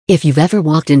If you've ever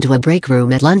walked into a break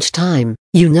room at lunchtime,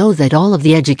 you know that all of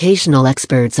the educational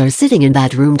experts are sitting in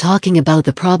that room talking about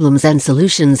the problems and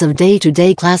solutions of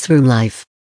day-to-day classroom life.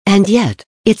 And yet,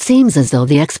 it seems as though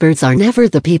the experts are never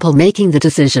the people making the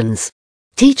decisions.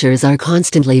 Teachers are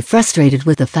constantly frustrated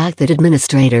with the fact that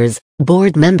administrators,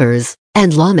 board members,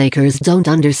 and lawmakers don't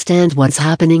understand what's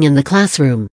happening in the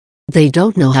classroom. They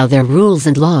don't know how their rules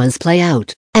and laws play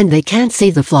out, and they can't see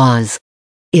the flaws.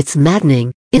 It's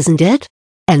maddening, isn't it?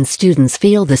 And students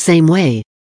feel the same way.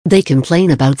 They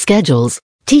complain about schedules,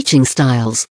 teaching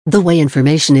styles, the way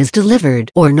information is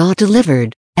delivered or not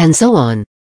delivered, and so on.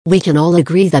 We can all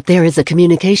agree that there is a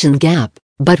communication gap,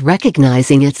 but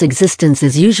recognizing its existence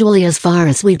is usually as far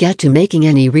as we get to making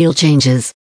any real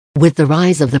changes. With the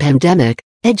rise of the pandemic,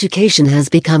 education has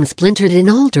become splintered in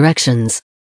all directions.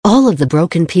 All of the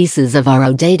broken pieces of our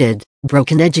outdated,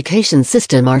 broken education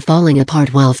system are falling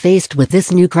apart while faced with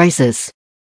this new crisis.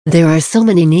 There are so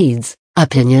many needs,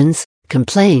 opinions,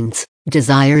 complaints,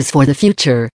 desires for the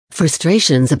future,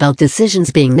 frustrations about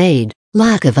decisions being made,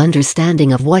 lack of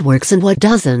understanding of what works and what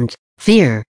doesn't,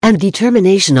 fear, and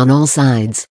determination on all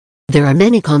sides. There are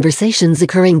many conversations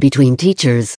occurring between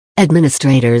teachers,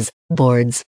 administrators,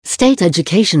 boards, state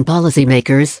education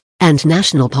policymakers, and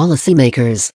national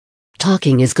policymakers.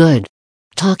 Talking is good.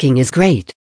 Talking is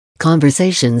great.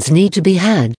 Conversations need to be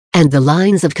had, and the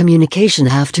lines of communication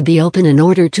have to be open in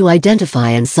order to identify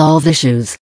and solve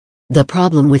issues. The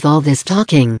problem with all this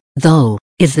talking, though,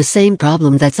 is the same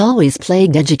problem that's always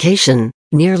plagued education.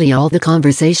 Nearly all the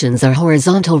conversations are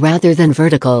horizontal rather than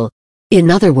vertical. In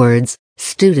other words,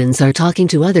 students are talking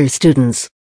to other students.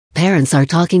 Parents are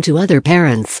talking to other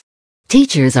parents.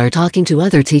 Teachers are talking to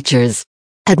other teachers.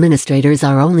 Administrators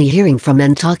are only hearing from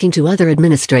and talking to other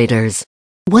administrators.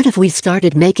 What if we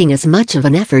started making as much of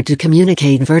an effort to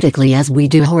communicate vertically as we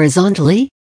do horizontally?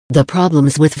 The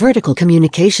problems with vertical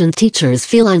communication teachers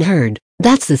feel unheard.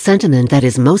 That's the sentiment that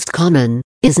is most common,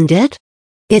 isn't it?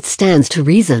 It stands to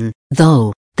reason,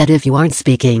 though, that if you aren't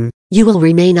speaking, you will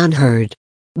remain unheard.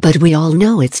 But we all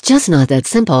know it's just not that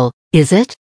simple, is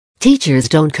it? Teachers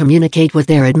don't communicate with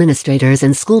their administrators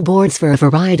and school boards for a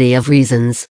variety of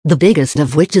reasons, the biggest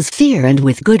of which is fear, and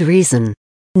with good reason.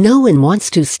 No one wants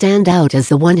to stand out as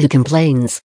the one who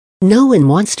complains. No one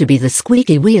wants to be the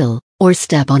squeaky wheel, or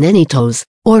step on any toes,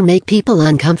 or make people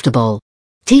uncomfortable.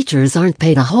 Teachers aren't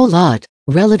paid a whole lot,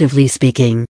 relatively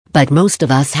speaking, but most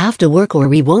of us have to work or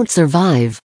we won't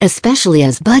survive, especially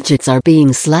as budgets are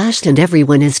being slashed and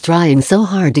everyone is trying so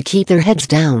hard to keep their heads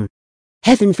down.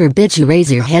 Heaven forbid you raise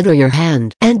your head or your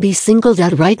hand and be singled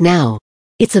out right now.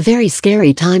 It's a very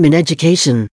scary time in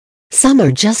education. Some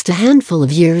are just a handful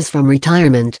of years from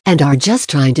retirement and are just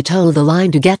trying to toe the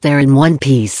line to get there in one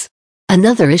piece.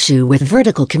 Another issue with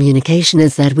vertical communication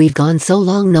is that we've gone so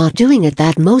long not doing it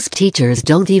that most teachers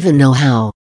don't even know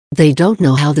how. They don't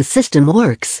know how the system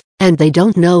works, and they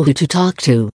don't know who to talk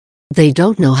to. They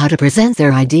don't know how to present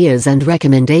their ideas and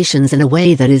recommendations in a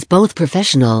way that is both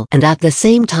professional and at the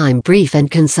same time brief and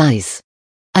concise.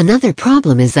 Another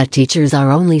problem is that teachers are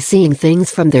only seeing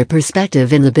things from their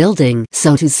perspective in the building,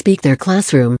 so to speak, their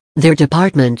classroom, their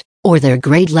department, or their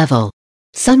grade level.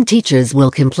 Some teachers will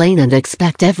complain and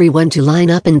expect everyone to line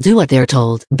up and do what they're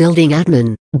told, building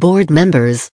admin, board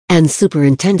members, and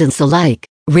superintendents alike,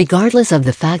 regardless of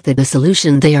the fact that the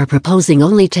solution they are proposing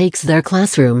only takes their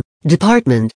classroom,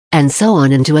 department, and so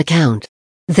on into account.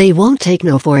 They won't take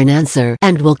no for an answer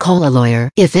and will call a lawyer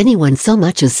if anyone so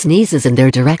much as sneezes in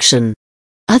their direction.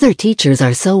 Other teachers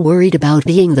are so worried about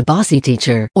being the bossy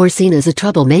teacher or seen as a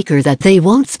troublemaker that they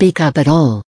won't speak up at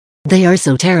all. They are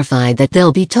so terrified that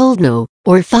they'll be told no,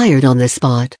 or fired on the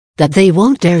spot, that they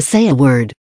won't dare say a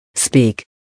word. Speak.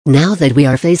 Now that we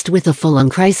are faced with a full-on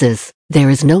crisis, there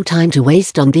is no time to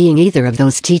waste on being either of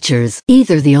those teachers,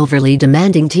 either the overly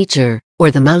demanding teacher,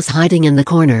 or the mouse hiding in the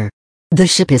corner. The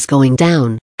ship is going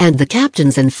down, and the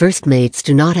captains and first mates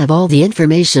do not have all the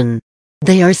information.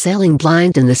 They are sailing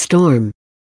blind in the storm.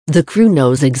 The crew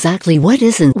knows exactly what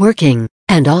isn't working,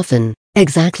 and often,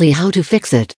 exactly how to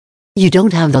fix it. You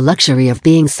don't have the luxury of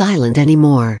being silent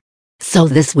anymore. So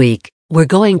this week, we're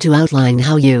going to outline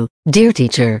how you, dear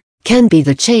teacher, can be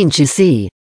the change you see.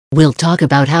 We'll talk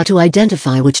about how to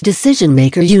identify which decision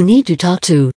maker you need to talk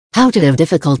to, how to have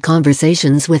difficult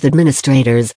conversations with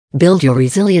administrators, build your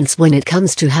resilience when it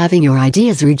comes to having your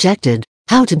ideas rejected,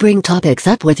 how to bring topics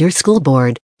up with your school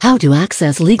board, how to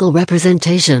access legal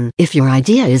representation if your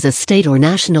idea is a state or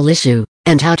national issue,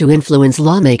 and how to influence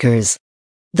lawmakers.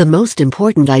 The most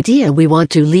important idea we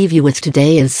want to leave you with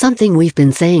today is something we've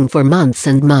been saying for months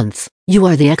and months. You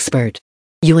are the expert.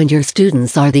 You and your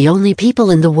students are the only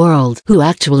people in the world who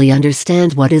actually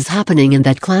understand what is happening in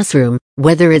that classroom,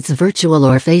 whether it's virtual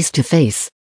or face-to-face.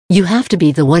 You have to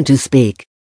be the one to speak.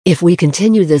 If we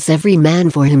continue this every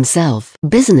man for himself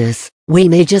business, we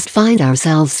may just find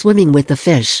ourselves swimming with the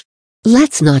fish.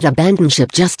 Let's not abandon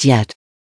ship just yet.